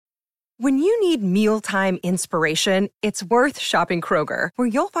When you need mealtime inspiration, it's worth shopping Kroger, where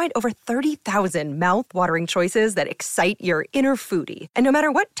you'll find over 30,000 mouth-watering choices that excite your inner foodie. And no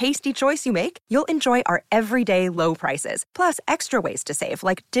matter what tasty choice you make, you'll enjoy our everyday low prices, plus extra ways to save,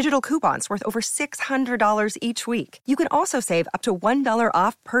 like digital coupons worth over $600 each week. You can also save up to $1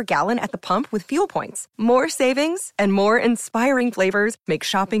 off per gallon at the pump with fuel points. More savings and more inspiring flavors make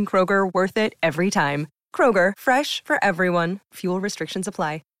shopping Kroger worth it every time. Kroger, fresh for everyone. Fuel restrictions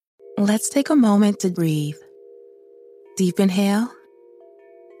apply. Let's take a moment to breathe. Deep inhale.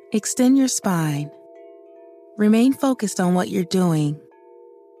 Extend your spine. Remain focused on what you're doing.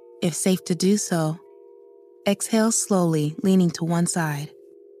 If safe to do so, exhale slowly, leaning to one side.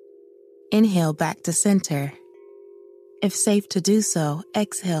 Inhale back to center. If safe to do so,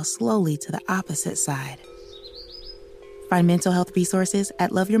 exhale slowly to the opposite side. Find mental health resources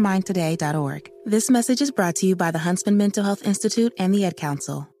at loveyourmindtoday.org. This message is brought to you by the Huntsman Mental Health Institute and the Ad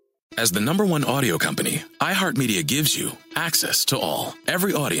Council. As the #1 audio company, iHeartMedia gives you access to all.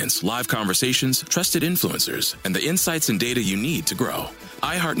 Every audience, live conversations, trusted influencers, and the insights and data you need to grow.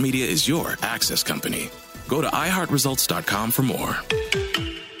 iHeartMedia is your access company. Go to iHeartResults.com for more.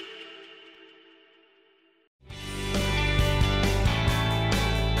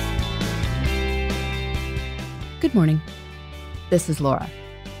 Good morning. This is Laura.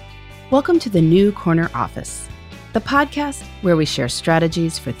 Welcome to the New Corner Office, the podcast where we share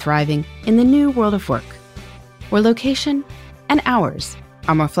strategies for thriving in the new world of work, where location and hours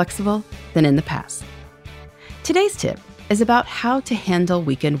are more flexible than in the past. Today's tip is about how to handle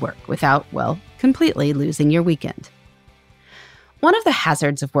weekend work without, well, completely losing your weekend. One of the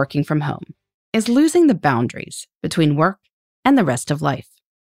hazards of working from home is losing the boundaries between work and the rest of life.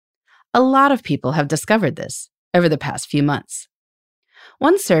 A lot of people have discovered this over the past few months.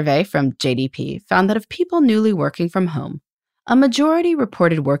 One survey from JDP found that of people newly working from home, a majority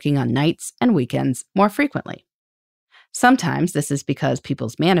reported working on nights and weekends more frequently. Sometimes this is because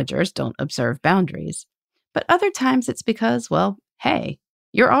people's managers don't observe boundaries, but other times it's because, well, hey,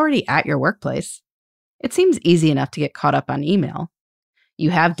 you're already at your workplace. It seems easy enough to get caught up on email. You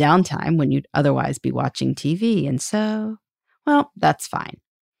have downtime when you'd otherwise be watching TV, and so, well, that's fine.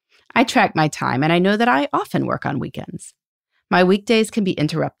 I track my time, and I know that I often work on weekends. My weekdays can be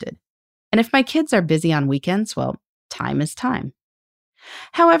interrupted. And if my kids are busy on weekends, well, time is time.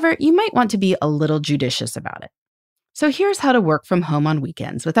 However, you might want to be a little judicious about it. So here's how to work from home on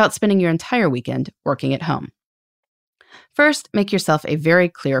weekends without spending your entire weekend working at home. First, make yourself a very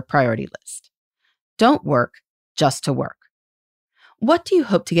clear priority list. Don't work just to work. What do you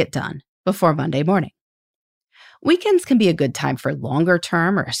hope to get done before Monday morning? Weekends can be a good time for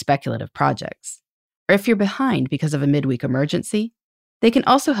longer-term or speculative projects. Or if you're behind because of a midweek emergency, they can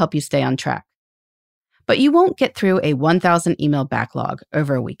also help you stay on track. But you won't get through a 1,000 email backlog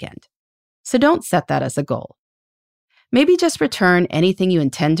over a weekend. So don't set that as a goal. Maybe just return anything you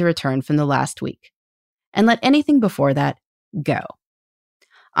intend to return from the last week, and let anything before that go.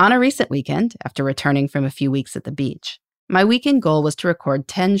 On a recent weekend, after returning from a few weeks at the beach, my weekend goal was to record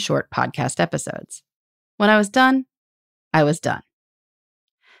 10 short podcast episodes. When I was done, I was done.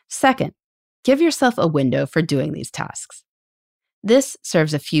 Second, give yourself a window for doing these tasks. This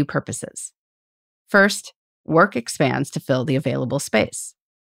serves a few purposes. First, work expands to fill the available space.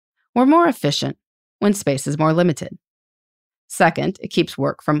 We're more efficient when space is more limited. Second, it keeps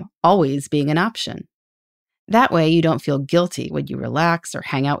work from always being an option. That way, you don't feel guilty when you relax or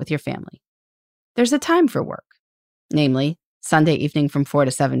hang out with your family. There's a time for work, namely Sunday evening from 4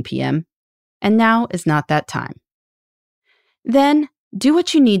 to 7 p.m., and now is not that time. Then, do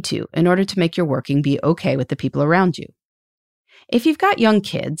what you need to in order to make your working be okay with the people around you. If you've got young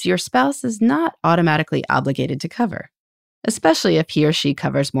kids, your spouse is not automatically obligated to cover, especially if he or she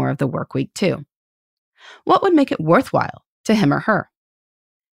covers more of the work week too. What would make it worthwhile to him or her?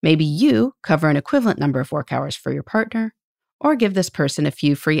 Maybe you cover an equivalent number of work hours for your partner, or give this person a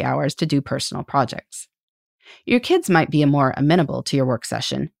few free hours to do personal projects. Your kids might be more amenable to your work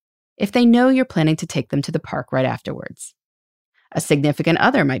session if they know you're planning to take them to the park right afterwards. A significant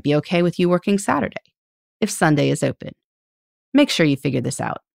other might be okay with you working Saturday, if Sunday is open. Make sure you figure this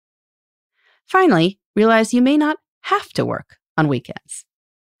out. Finally, realize you may not have to work on weekends.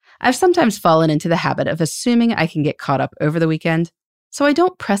 I've sometimes fallen into the habit of assuming I can get caught up over the weekend, so I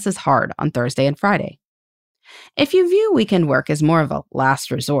don't press as hard on Thursday and Friday. If you view weekend work as more of a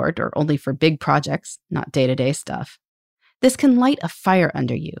last resort or only for big projects, not day-to-day stuff, this can light a fire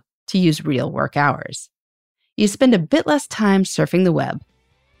under you to use real work hours. You spend a bit less time surfing the web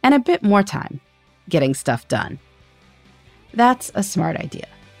and a bit more time getting stuff done. That's a smart idea,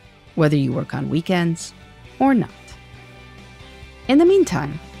 whether you work on weekends or not. In the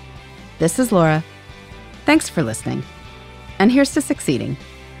meantime, This is Laura. Thanks for listening. And here's to succeeding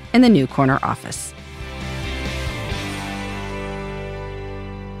in the New Corner Office.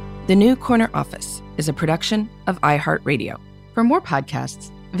 The New Corner Office is a production of iHeartRadio. For more podcasts,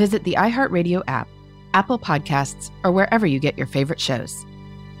 visit the iHeartRadio app, Apple Podcasts, or wherever you get your favorite shows.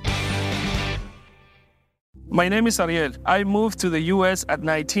 My name is Ariel. I moved to the U.S. at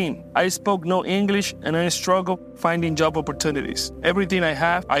 19. I spoke no English and I struggled finding job opportunities. Everything I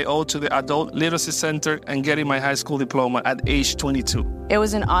have, I owe to the Adult Literacy Center and getting my high school diploma at age 22. It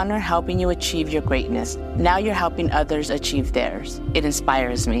was an honor helping you achieve your greatness. Now you're helping others achieve theirs. It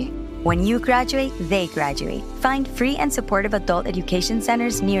inspires me. When you graduate, they graduate. Find free and supportive adult education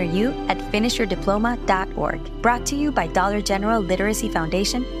centers near you at finishyourdiploma.org. Brought to you by Dollar General Literacy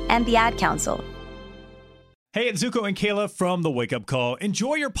Foundation and the Ad Council. Hey, it's Zuko and Kayla from The Wake Up Call.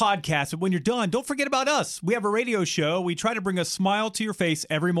 Enjoy your podcast, but when you're done, don't forget about us. We have a radio show. We try to bring a smile to your face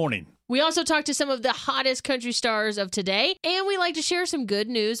every morning. We also talk to some of the hottest country stars of today, and we like to share some good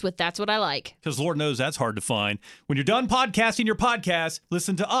news with That's What I Like. Because Lord knows that's hard to find. When you're done podcasting your podcast,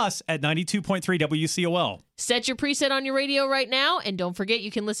 listen to us at 92.3 WCOL. Set your preset on your radio right now, and don't forget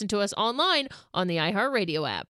you can listen to us online on the iHeartRadio app.